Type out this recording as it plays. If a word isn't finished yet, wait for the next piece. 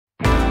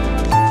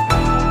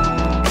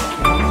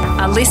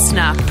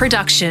listener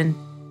production.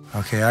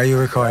 Okay, are you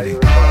recording?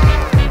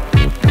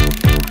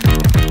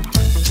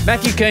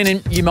 Matthew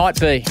Keenan, you might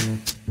be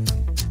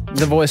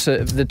the voice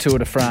of the Tour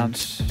de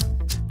France.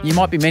 You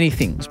might be many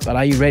things, but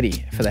are you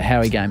ready for the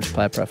Howie Games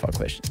player profile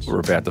questions? We're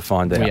about to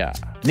find out. We are.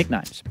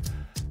 Nicknames.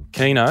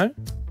 Keno,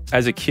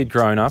 as a kid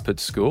growing up at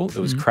school, it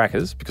was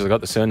Crackers because I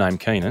got the surname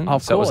Keenan.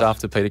 Of so it was course.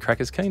 after Peter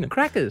Crackers Keenan.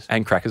 Crackers.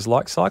 And Crackers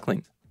like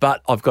cycling.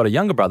 But I've got a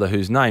younger brother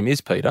whose name is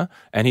Peter,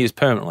 and he is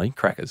permanently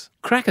Crackers.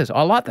 Crackers.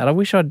 I like that. I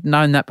wish I'd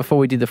known that before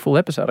we did the full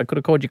episode. I could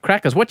have called you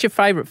Crackers. What's your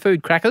favourite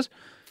food, Crackers?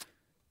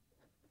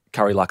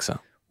 Curry laksa.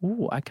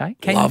 Ooh, okay.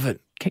 Love it.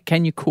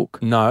 Can you cook?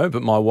 No,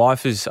 but my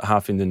wife is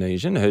half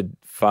Indonesian. Her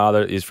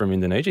father is from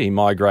Indonesia. He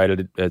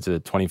migrated as a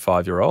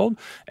 25-year-old,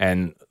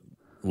 and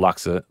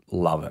laksa,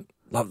 love it.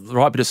 Love the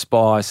right bit of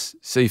spice.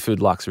 Seafood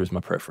laksa is my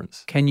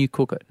preference. Can you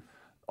cook it?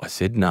 I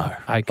said no.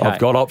 Okay. I've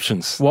got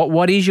options.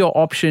 What is your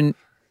option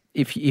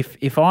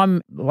if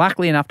I'm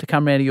lucky enough to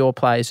come round to your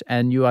place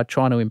and you are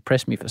trying to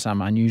impress me for some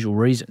unusual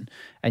reason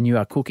and you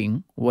are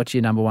cooking, what's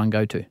your number one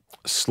go-to?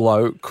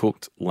 Slow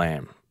cooked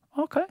lamb.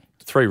 Okay.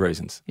 3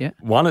 reasons. Yeah.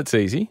 1, it's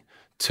easy.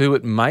 2,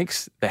 it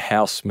makes the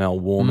house smell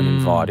warm and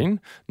inviting.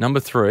 Number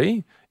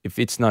 3, if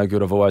it's no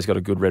good, I've always got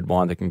a good red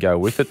wine that can go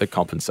with it that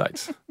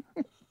compensates.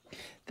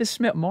 The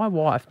smell. My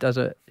wife does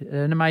an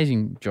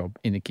amazing job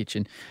in the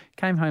kitchen.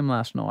 Came home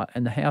last night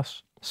and the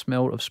house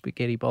smelled of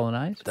spaghetti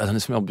bolognese. Doesn't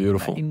it smell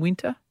beautiful? In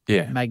winter?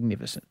 Yeah.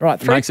 Magnificent.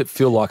 Right. It makes it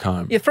feel like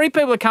home. Yeah, 3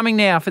 people are coming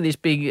now for this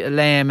big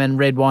lamb and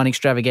red wine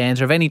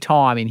extravaganza. Of any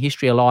time in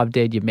history, alive,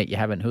 dead, you've met, you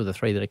haven't. Who are the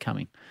 3 that are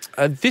coming?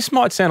 This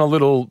might sound a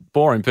little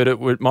boring, but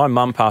my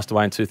mum passed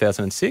away in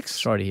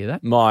 2006. Sorry to hear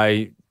that.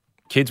 My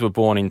kids were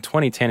born in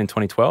 2010 and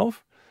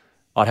 2012.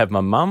 I'd have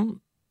my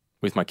mum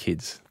with my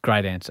kids.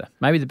 Great answer.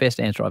 Maybe the best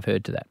answer I've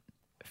heard to that.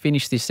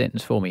 Finish this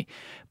sentence for me.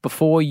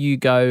 Before you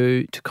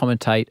go to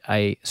commentate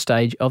a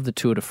stage of the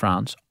Tour de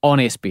France on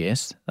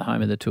SBS, the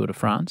home of the Tour de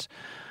France,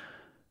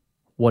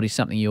 what is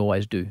something you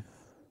always do?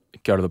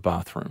 Go to the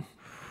bathroom.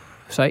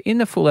 So in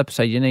the full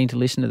episode, you need to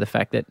listen to the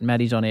fact that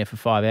Maddie's on air for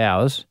 5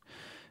 hours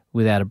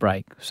without a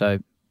break. So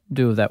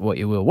do with that what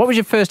you will. What was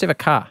your first ever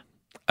car?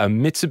 A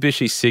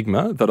Mitsubishi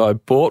Sigma that I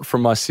bought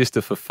from my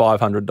sister for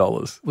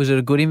 $500. Was it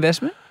a good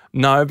investment?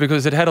 No,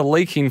 because it had a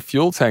leaking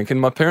fuel tank and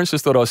my parents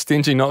just thought I was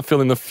stingy not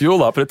filling the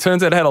fuel up, but it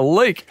turns out it had a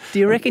leak. Do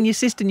you reckon your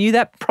sister knew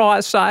that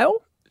prior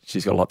sale?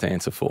 She's got a lot to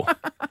answer for.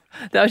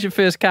 That was your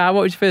first car.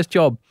 What was your first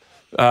job?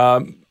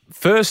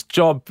 First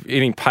job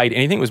getting paid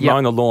anything was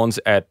mowing the lawns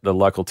at the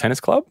local tennis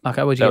club.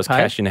 Okay, what did you That was get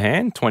paid? cash in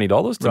hand,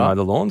 $20 to mow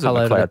the lawns at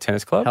McLeod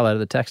Tennis Club. Hello to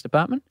the tax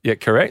department. Yeah,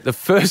 correct. The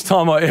first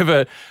time I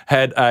ever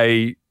had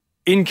a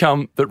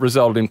income that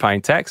resulted in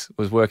paying tax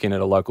was working at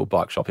a local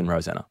bike shop in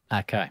Rosanna.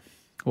 Okay.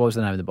 What was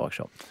the name of the bike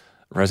shop?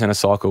 Rosanna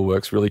Cycle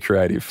Works, really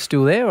creative.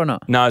 Still there or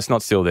not? No, it's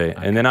not still there.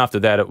 Okay. And then after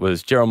that, it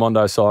was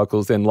Geralmondo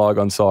Cycles, then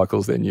Lygon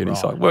Cycles, then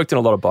Unicycle. Worked in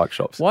a lot of bike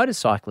shops. Why do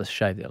cyclists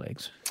shave their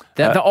legs?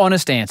 The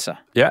honest answer.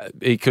 Yeah,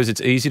 because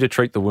it's easy to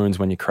treat the wounds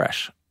when you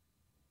crash.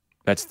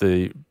 That's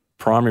the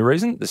primary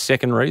reason. The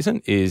second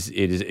reason is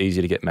it is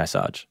easy to get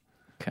massage.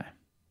 Okay.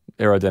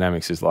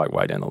 Aerodynamics is like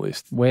way down the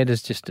list. Where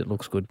does just it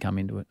looks good come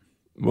into it?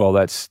 Well,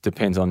 that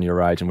depends on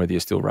your age and whether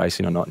you're still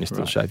racing or not and you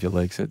still shave your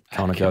legs. It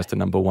kind of goes to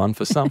number 1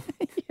 for some.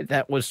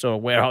 That was sort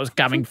of where I was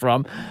coming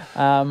from.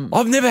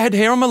 I've never had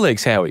hair on my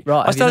legs, Howie.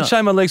 Right, I started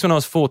shaving my legs when I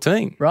was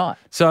 14. Right.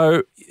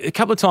 So a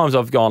couple of times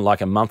I've gone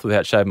like a month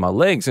without shaving my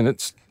legs and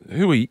it's,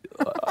 who are you?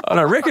 I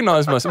don't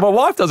recognise myself. My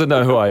wife doesn't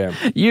know who I am.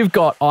 You've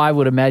got, I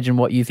would imagine,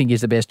 what you think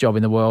is the best job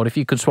in the world. If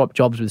you could swap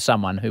jobs with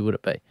someone, who would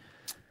it be?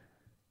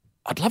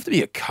 I'd love to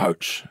be a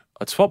coach.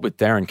 I'd swap with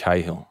Darren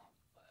Cahill.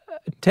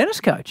 Tennis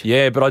coach?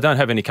 Yeah, but I don't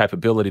have any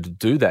capability to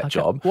do that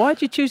job.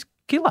 Why'd you choose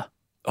Killer?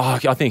 Oh,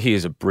 I think he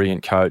is a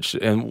brilliant coach.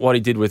 And what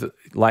he did with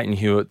Leighton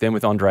Hewitt, then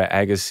with Andre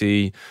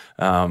Agassi,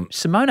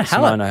 Simona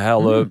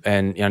Halep.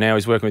 and now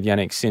he's working with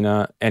Yannick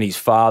Sinner, and his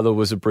father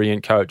was a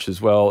brilliant coach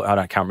as well.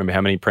 I can't remember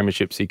how many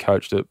premierships he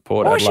coached at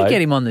Port Adelaide. Why should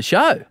get him on the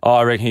show? Oh,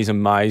 I reckon he's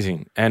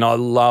amazing. And I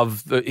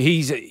love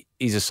he's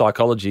a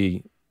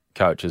psychology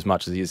coach as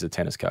much as he is a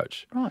tennis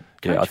coach. Right.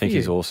 Yeah, I think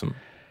he's awesome.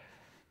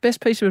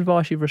 Best piece of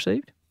advice you've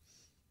received?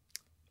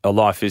 A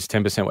life is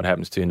 10% what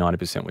happens to you,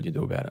 90% what you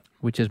do about it.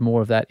 Which is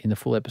more of that in the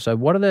full episode.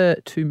 What are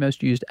the 2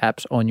 most used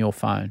apps on your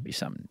phone? Be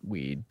some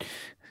weird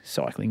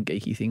cycling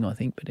geeky thing, I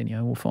think. But anyway,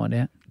 we'll find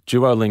out.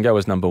 Duolingo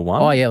is number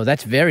 1. Oh, yeah. Well,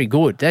 that's very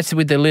good. That's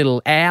with the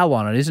little owl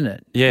on it, isn't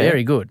it? Yeah.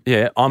 Very good.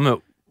 Yeah. I'm at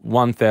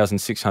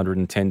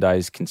 1,610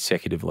 days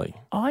consecutively.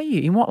 Are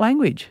you? In what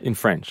language? In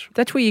French.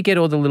 That's where you get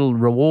all the little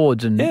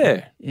rewards and...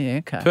 Yeah. Yeah,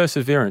 okay.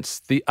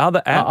 Perseverance. The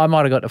other app... I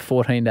might have got to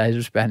 14 days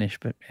of Spanish,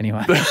 but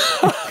anyway.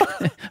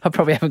 I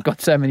probably haven't got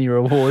so many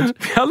rewards.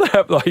 The other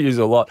app that I use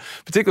a lot,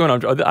 particularly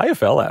when I'm... The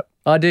AFL app.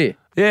 I do.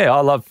 Yeah,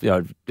 I love...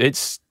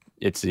 It's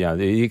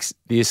the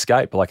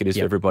escape like it is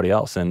for everybody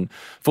else. And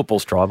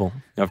football's tribal.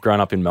 I've grown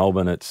up in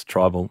Melbourne. It's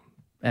tribal.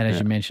 And as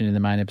you mentioned in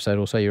the main episode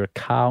also, you're a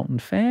Carlton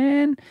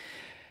fan.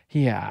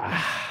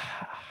 Yeah.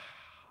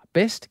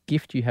 Best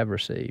gift you have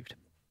received?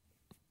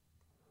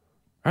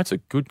 That's a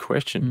good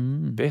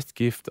question. Best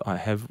gift I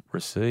have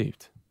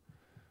received.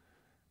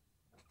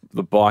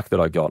 the bike that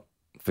I got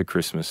for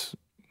Christmas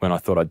when I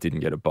thought I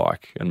didn't get a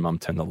bike, and Mum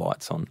turned the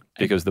lights on,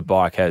 because the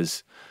bike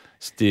has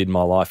steered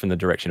my life in the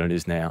direction it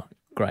is now.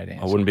 Great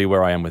answer. I wouldn't be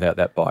where I am without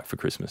that bike for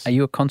Christmas. Are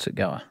you a concert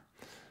goer?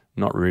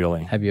 Not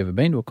really. Have you ever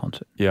been to a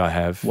concert? Yeah, I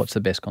have. What's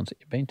the best concert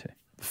you've been to?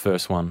 The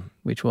first one,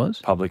 Which was?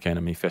 Public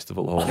Enemy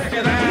Festival Hall.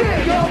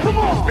 Come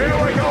on. Here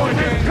we go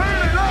again.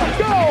 Turn it up.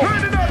 Go.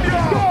 Turn it up,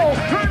 y'all. Go.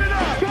 Turn it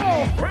up.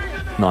 Go. Bring it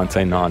up.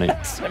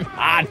 1990. Some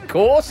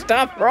hardcore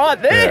stuff right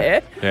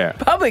there. Yeah.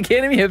 Public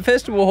Enemy at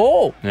Festival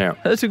Hall. Yeah.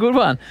 That's a good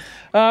one.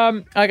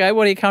 Okay,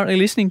 what are you currently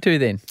listening to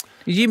then?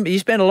 You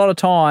spent a lot of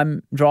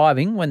time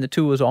driving when the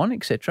tour was on,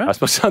 etc. I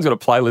suppose my son's got a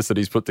playlist that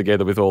he's put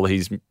together with all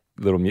his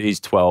he's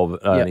 12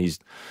 and he's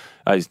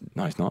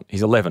not.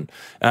 He's 11,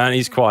 and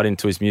he's quite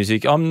into his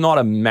music. I'm not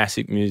a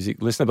massive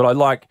music listener, but I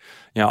like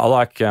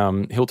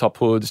Hilltop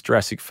Hoods,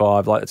 Jurassic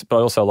 5, but I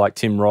also like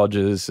Tim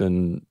Rogers,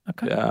 and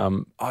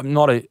I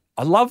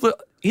love the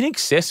In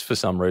Excess for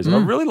some reason. I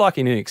really like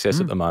In Excess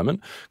at the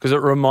moment because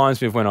it reminds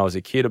me of when I was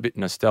a kid, a bit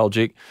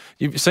nostalgic.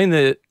 You've seen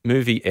the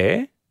movie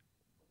Air?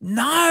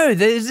 No,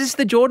 is this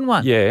the Jordan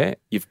one? Yeah,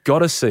 you've got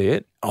to see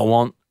it. I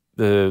want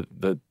the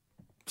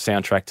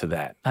soundtrack to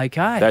that.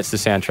 Okay. That's the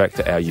soundtrack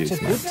to our youth, It's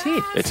a mate. good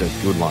tip. It's a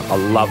good one. I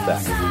love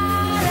that.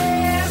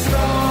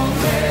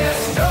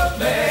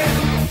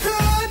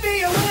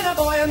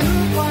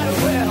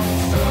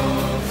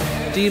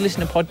 Do you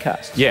listen to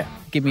podcasts? Yeah.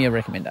 Give me a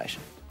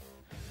recommendation.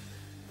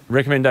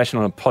 Recommendation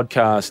on a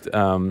podcast,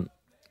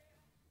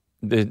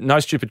 the No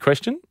Stupid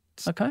Question,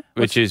 Okay.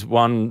 which is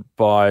one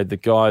by the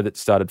guy that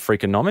started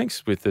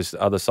Freakonomics with this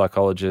other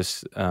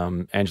psychologist,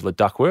 Angela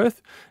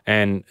Duckworth.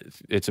 And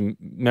it's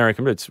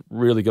American, but it's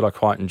really good. I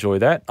quite enjoy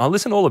that. I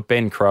listen to all of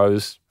Ben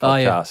Crow's podcasts. Oh,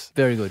 yeah.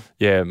 Very good.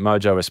 Yeah,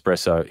 Mojo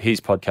Espresso. His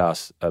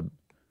podcasts are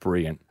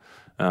brilliant.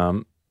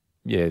 I'd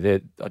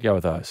go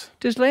with those.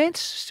 Does Lance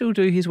still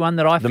do his one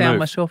that I found Move.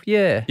 myself?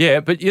 Yeah. Yeah,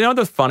 but you know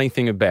the funny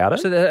thing about it?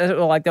 So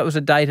that was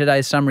a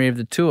day-to-day summary of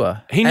the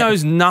tour. He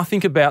knows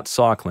nothing about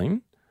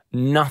cycling,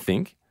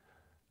 nothing,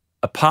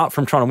 apart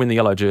from trying to win the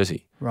yellow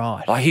jersey.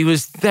 Right. Like he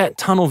was that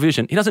tunnel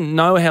vision. He doesn't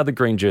know how the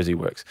green jersey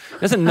works. He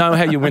doesn't know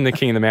how you win the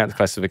King of the Mountains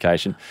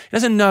classification. He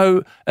doesn't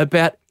know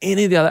about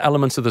any of the other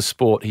elements of the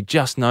sport. He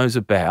just knows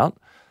about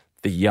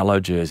the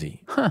yellow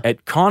jersey.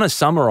 It kind of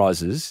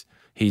summarises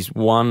his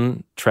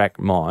one-track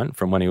mind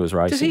from when he was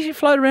racing. Does he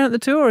float around at the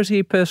tour, or is he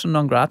a person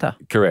non grata?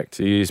 Correct.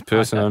 He is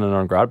persona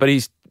non grata, but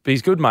he's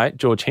good, mate,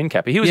 George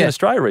Hincapie. He was in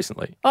Australia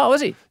recently. Oh,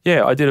 was he?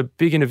 Yeah, I did a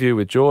big interview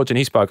with George, and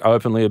he spoke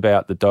openly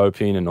about the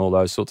doping and all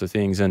those sorts of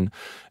things. And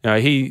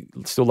he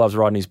still loves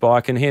riding his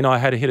bike. And he and I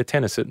had a hit of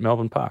tennis at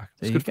Melbourne Park.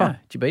 It was good fun.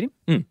 Did you beat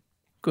him?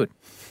 Good.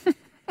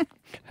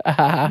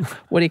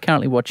 What are you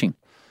currently watching,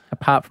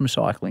 apart from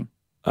cycling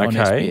on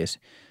Okay. SBS?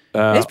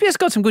 SBS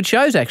got some good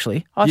shows,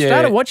 actually. I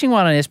started watching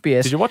one on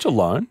SBS. Did you watch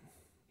Alone?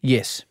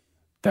 Yes.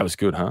 That was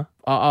good, huh?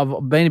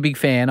 I've been a big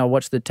fan. I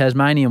watched the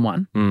Tasmanian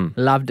one.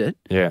 Loved it.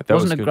 Yeah, that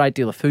Wasn't was a good. great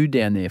deal of food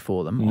down there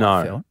for them, No,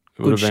 I felt.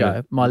 it would Good have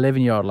been show. My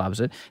 11-year-old loves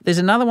it. There's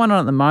another one on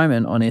at the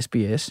moment on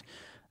SBS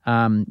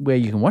where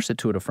you can watch the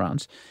Tour de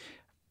France.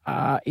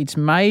 It's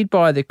made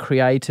by the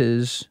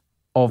creators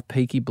of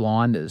Peaky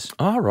Blinders.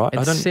 Oh, right.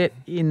 It's set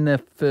in the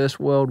First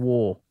World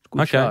War.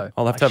 Good Okay, show.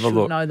 I'll have to have a should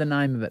look. know the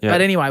name of it. Yeah. But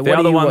anyway, The what are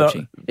other you one that-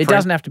 watching? It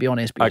doesn't have to be on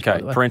SBS. by Okay,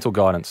 the way. Parental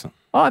Guidance.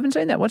 Oh, I haven't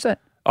seen that. What's that?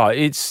 Oh,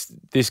 it's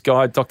this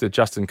guy, Dr.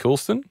 Justin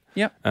Coulston.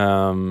 Yep.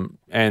 And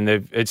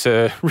it's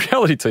a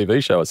reality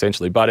TV show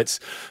essentially, but it's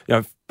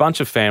a bunch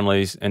of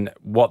families and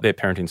what their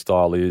parenting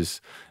style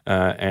is,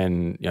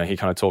 and he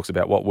kind of talks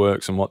about what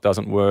works and what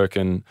doesn't work,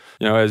 and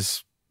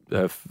as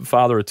a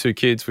father of two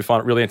kids, we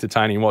find it really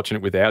entertaining watching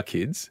it with our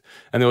kids.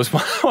 And there was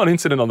one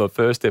incident on the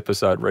first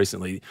episode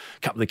recently. A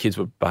couple of the kids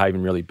were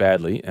behaving really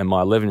badly, and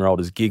my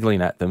 11-year-old is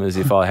giggling at them as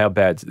if, how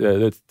bad,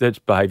 that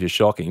behaviour's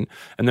shocking.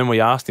 And then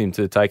we asked him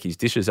to take his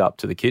dishes up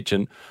to the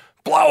kitchen.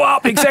 Blow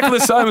up, exactly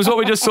the same as what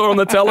we just saw on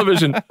the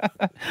television.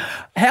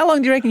 How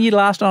long do you reckon you'd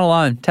last on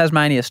Alone,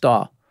 Tasmania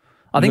style?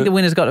 I think the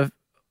winner's got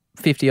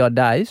 50-odd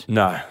days.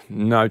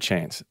 No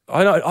chance.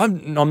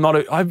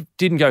 I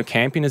didn't go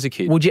camping as a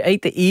kid. Would you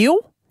eat the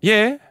eel?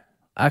 Yeah.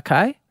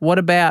 Okay. What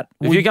about...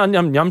 Have you gone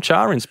yum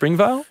cha in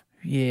Springvale?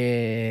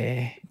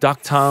 Yeah.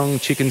 Duck tongue,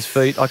 chicken's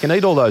feet. I can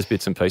eat all those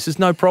bits and pieces,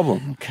 no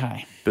problem.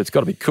 Okay. But it's got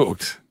to be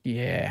cooked.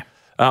 Yeah.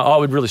 I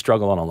would really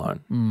struggle on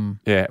Alone.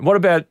 Yeah. What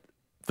about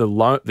that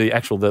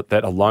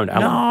alone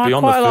element No,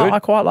 beyond the food? I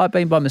quite like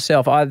being by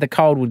myself. The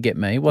cold would get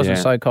me. It wasn't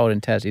so cold in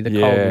Tassie. The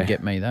cold would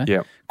get me, though.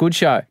 Yeah. Good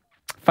show.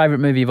 Favourite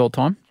movie of all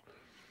time?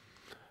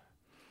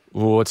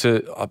 Oh, it's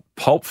a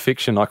Pulp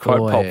Fiction. I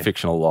quote Pulp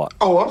Fiction a lot.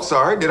 Oh, I'm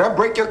sorry. Did I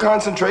break your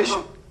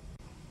concentration?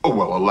 Oh,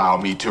 well, allow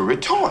me to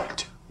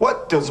retort.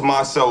 What does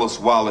Marcellus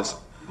Wallace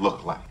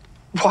look like?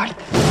 What?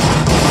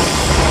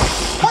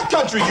 What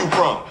country you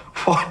from?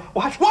 What?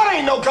 What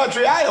ain't no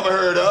country I ever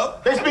heard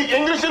of? They speak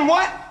English and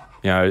what?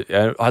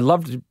 I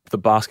loved the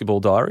Basketball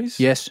Diaries.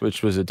 Yes.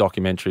 Which was a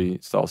documentary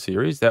style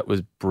series. That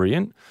was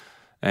brilliant.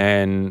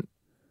 And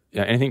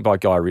anything by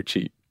Guy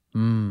Ritchie.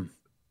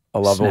 I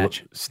love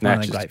Snatch. all Snatch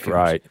One of the is great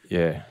great.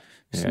 Yeah.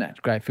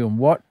 Snatch, great film.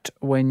 What,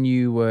 when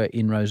you were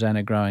in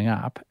Rosanna growing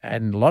up,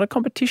 and a lot of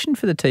competition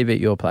for the TV at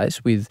your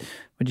place with,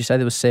 would you say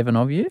there was 7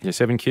 of you? Yeah,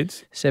 7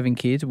 kids. 7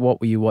 kids. What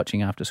were you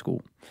watching after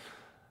school?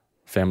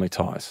 Family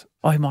Ties.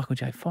 Oh, Michael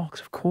J. Fox,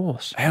 of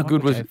course. How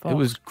good was it? Fox. It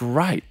was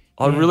great.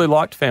 I really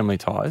liked Family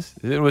Ties.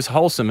 It was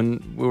wholesome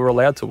and we were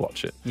allowed to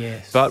watch it.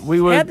 Yes. But we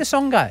were... How'd the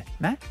song go,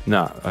 Matt?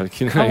 No.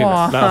 Come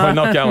on. No, we're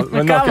not going.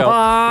 We're not Come going.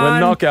 on. We're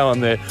not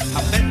going there.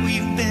 I bet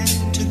we've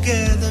been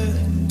together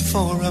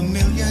for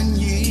 1,000,000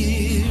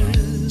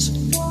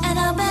 years. And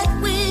I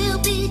bet we'll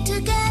be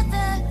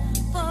together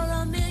for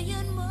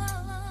 1,000,000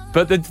 more.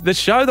 But the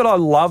show that I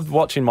loved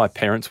watching my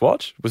parents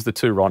watch was the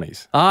Two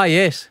Ronnies. Ah,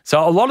 yes.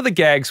 So a lot of the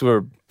gags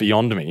were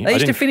beyond me. They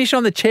used to finish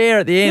on the chair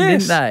at the end,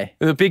 Yes. didn't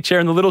they? The big chair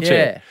and the little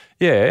chair.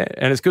 Yeah,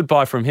 and it's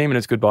goodbye from him and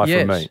it's goodbye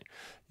from me.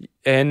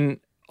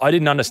 And I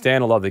didn't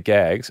understand a lot of the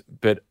gags,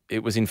 but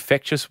it was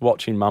infectious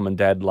watching mum and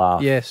dad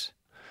laugh. Yes.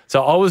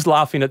 So I was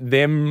laughing at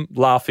them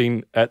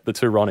laughing at the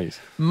Two Ronnies.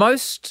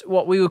 Most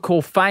what we would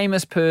call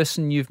famous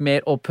person you've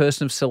met or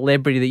person of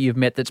celebrity that you've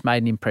met that's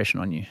made an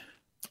impression on you.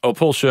 Oh,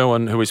 Paul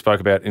Sherwin, who we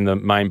spoke about in the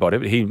main body,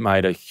 but he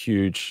made a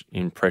huge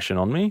impression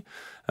on me.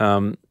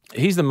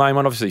 He's the main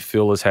one. Obviously,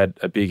 Phil has had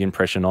a big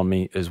impression on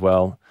me as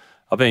well.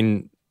 I've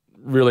been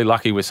really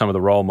lucky with some of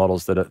the role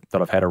models that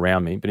I've had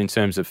around me, but in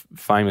terms of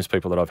famous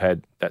people that I've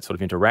had that sort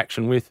of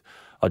interaction with,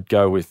 I'd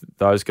go with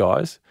those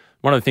guys.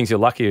 One of the things you're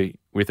lucky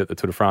with at the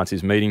Tour de France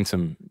is meeting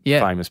some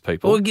famous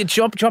people. Well,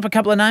 drop a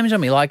couple of names on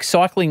me, like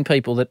cycling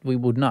people that we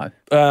would know.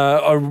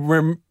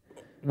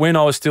 When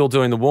I was still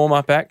doing the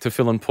warm-up act to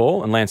Phil and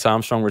Paul and Lance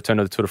Armstrong returned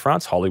to the Tour de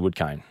France, Hollywood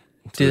came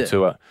to the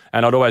tour.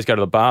 And I'd always go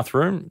to the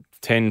bathroom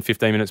 10,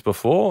 15 minutes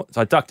before.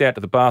 So I ducked out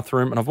to the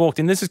bathroom and I've walked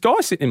in. There's this guy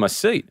sitting in my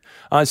seat.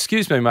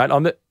 Excuse me, mate.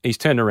 He's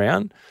turned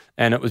around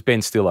and it was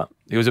Ben Stiller.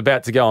 He was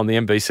about to go on the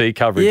NBC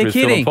coverage with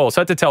Phil and Paul. So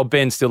I had to tell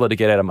Ben Stiller to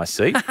get out of my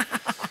seat.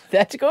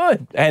 That's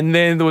good. And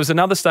then there was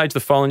another stage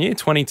the following year,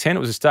 2010. It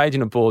was a stage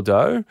in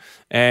Bordeaux.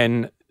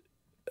 And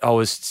I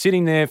was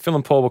sitting there. Phil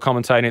and Paul were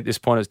commentating at this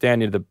point. It's down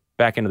near the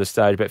back end of the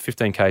stage, about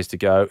 15 Ks to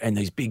go. And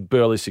these big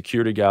burly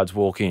security guards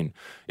walk in.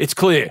 It's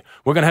clear.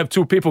 We're going to have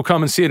 2 people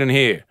come and sit in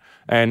here.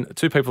 And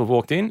 2 people have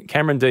walked in,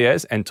 Cameron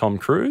Diaz and Tom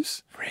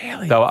Cruise.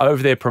 Really? They were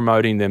over there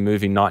promoting their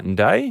movie Night and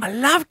Day. I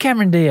love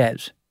Cameron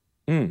Diaz.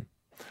 And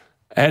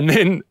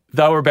then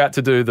they were about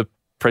to do the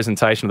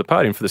presentation of the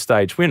podium for the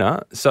stage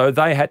winner. So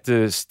they had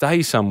to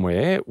stay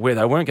somewhere where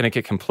they weren't going to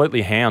get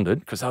completely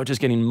hounded because they were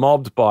just getting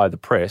mobbed by the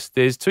press.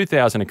 There's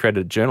 2,000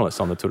 accredited journalists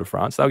on the Tour de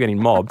France. They were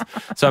getting mobbed.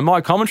 So my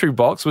commentary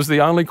box was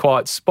the only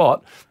quiet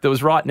spot that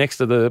was right next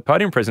to the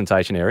podium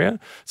presentation area.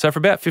 So for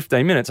about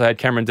 15 minutes, I had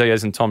Cameron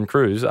Diaz and Tom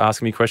Cruise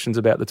asking me questions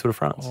about the Tour de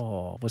France.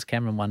 Oh, was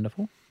Cameron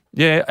wonderful?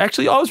 Yeah,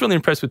 actually, I was really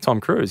impressed with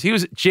Tom Cruise. He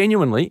was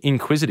genuinely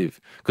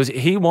inquisitive because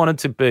he wanted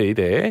to be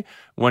there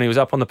when he was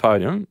up on the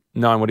podium,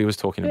 knowing what he was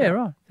talking about. Yeah,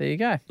 right. There you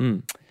go.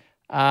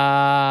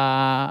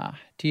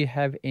 Do you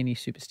have any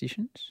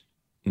superstitions?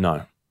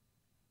 No.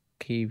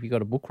 Okay, have you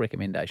got a book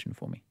recommendation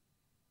for me?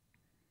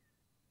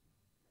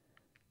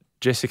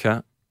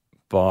 Jessica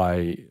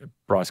by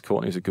Bryce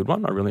Courtney is a good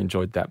one. I really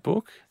enjoyed that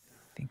book.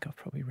 I think I've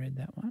probably read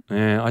that one.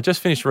 Yeah, I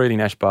just finished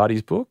reading Ash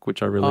Barty's book,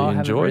 which I really enjoyed. I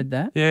haven't read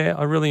that. Yeah,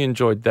 I really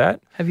enjoyed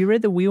that. Have you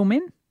read The Wheelmen?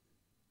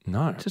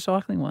 No. It's a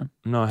cycling one.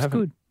 No, I It's haven't.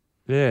 good.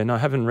 Yeah, no, I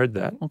haven't read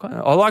that. Okay.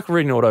 I like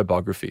reading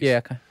autobiographies. Yeah,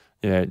 okay.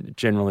 Yeah,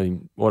 generally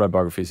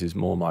autobiographies is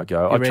more my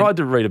go. I tried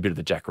to read a bit of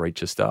the Jack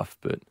Reacher stuff,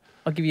 but...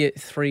 I'll give you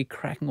 3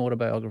 cracking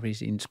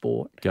autobiographies in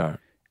sport. Go.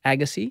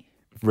 Agassi.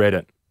 Read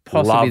it.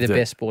 Possibly Loved the it.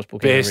 best sports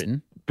book ever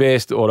written.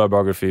 Best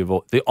autobiography of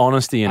all. The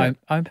honesty in it.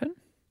 Open.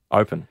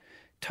 Open.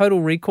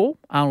 Total Recall,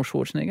 Arnold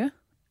Schwarzenegger.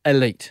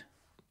 Elite.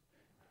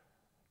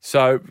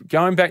 So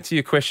going back to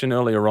your question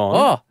earlier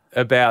on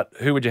about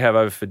who would you have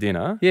over for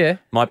dinner? Yeah.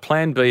 My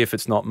plan B, if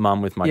it's not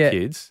mum with my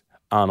kids,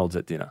 Arnold's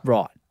at dinner.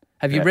 Right.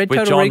 Have you read with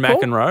Total John Recall?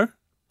 McEnroe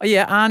Oh,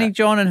 yeah, Arnie,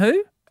 John and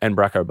who? and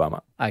Barack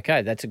Obama.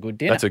 Okay, that's a good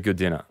dinner. That's a good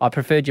dinner. I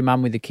preferred your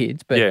mum with the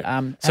kids, but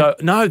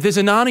No, there's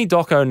an Arnie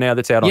doco now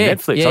that's out on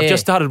Netflix. I've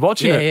just started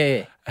watching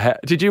it. Yeah.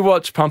 Did you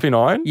watch Pumping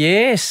Iron?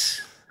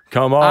 Yes.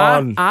 Come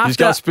on. He's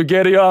got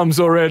spaghetti arms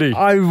already.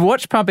 I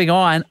watched Pumping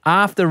Iron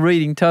after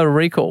reading Total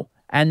Recall.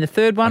 And the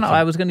third one,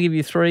 I was going to give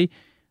you 3.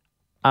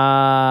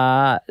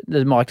 The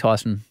Mike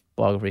Tyson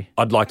biography.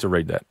 I'd like to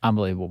read that.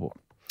 Unbelievable book.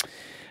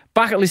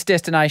 Bucket list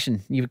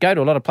destination. You go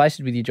to a lot of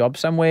places with your job.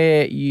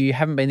 Somewhere you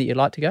haven't been that you'd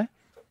like to go?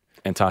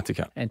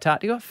 Antarctica.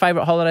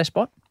 Favourite holiday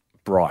spot?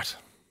 Bright.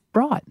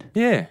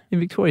 Yeah. In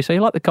Victoria. So you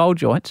like the cold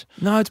joints?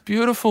 No, it's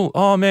beautiful.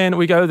 Oh, man,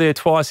 we go there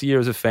twice a year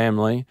as a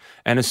family.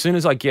 And as soon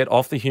as I get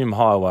off the Hume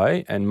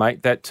Highway and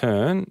make that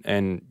turn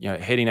and,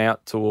 heading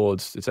out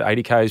towards, it's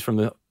 80 Ks from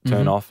the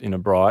turn off in a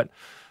Bright,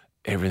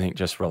 everything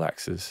just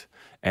relaxes.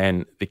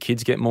 And the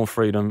kids get more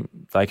freedom.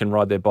 They can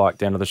ride their bike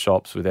down to the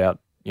shops without,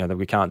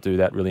 we can't do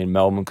that really in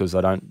Melbourne because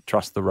they don't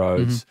trust the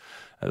roads.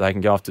 They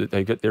can go after,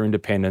 they get their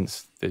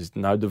independence. There's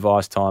no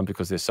device time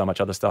because there's so much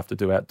other stuff to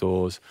do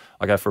outdoors.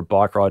 I go for a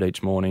bike ride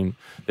each morning.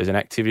 There's an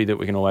activity that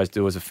we can always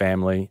do as a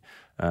family.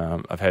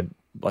 I've had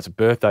lots of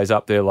birthdays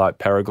up there, like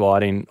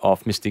paragliding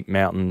off Mystic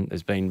Mountain.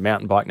 There's been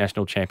mountain bike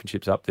national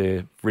championships up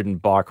there, ridden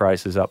bike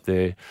races up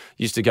there.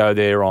 Used to go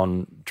there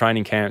on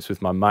training camps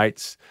with my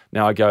mates.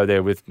 Now I go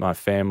there with my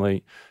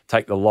family,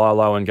 take the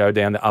Lilo and go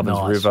down the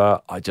Ovens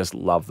River. I just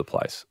love the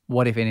place.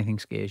 What, if anything,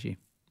 scares you?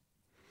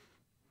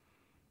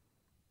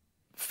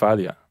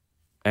 Failure.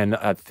 And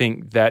I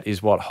think that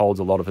is what holds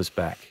a lot of us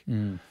back.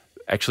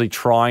 Actually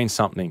trying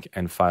something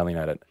and failing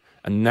at it.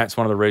 And that's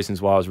one of the reasons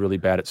why I was really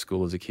bad at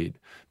school as a kid.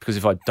 Because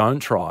if I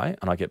don't try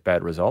and I get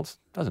bad results,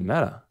 it doesn't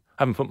matter.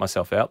 I haven't put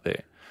myself out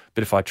there.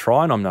 But if I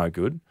try and I'm no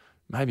good,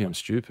 maybe I'm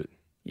stupid.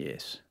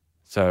 Yes.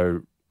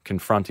 So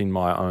confronting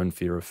my own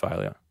fear of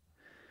failure.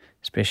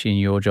 Especially in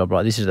your job,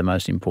 right? This is the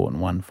most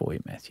important one for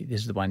you, Matthew.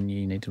 This is the one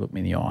you need to look me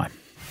in the eye.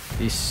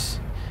 This,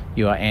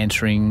 you are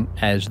answering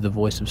as the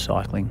voice of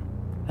cycling,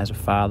 as a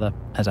father,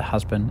 as a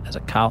husband, as a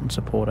Carlton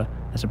supporter,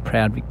 as a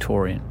proud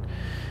Victorian.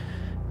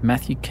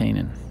 Matthew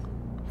Keenan,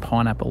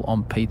 pineapple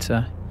on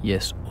pizza,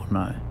 yes or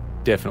no?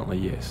 Definitely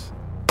yes.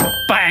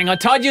 Bang! I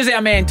told you it was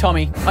our man,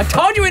 Tommy. I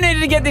told you we needed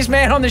to get this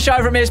man on the show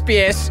from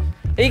SBS.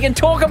 He can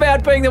talk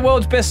about being the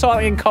world's best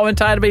cycling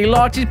commentator, but he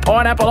likes his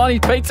pineapple on his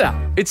pizza.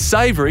 It's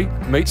savoury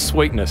meets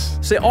sweetness.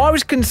 See, I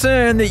was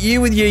concerned that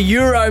you with your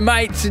Euro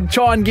mates would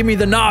try and give me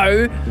the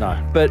no.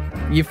 No. But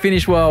you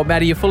finished well,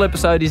 Matty. Your full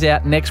episode is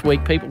out next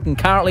week. People can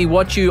currently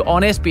watch you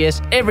on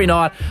SBS every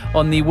night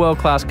on the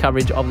world-class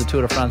coverage of the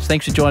Tour de France.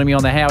 Thanks for joining me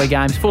on the Howie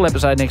Games. Full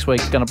episode next week.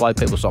 It's going to blow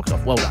people's socks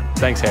off. Well done.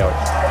 Thanks, Howard.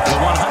 The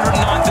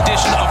 109th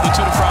edition of the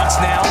Tour de France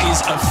now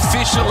is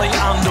officially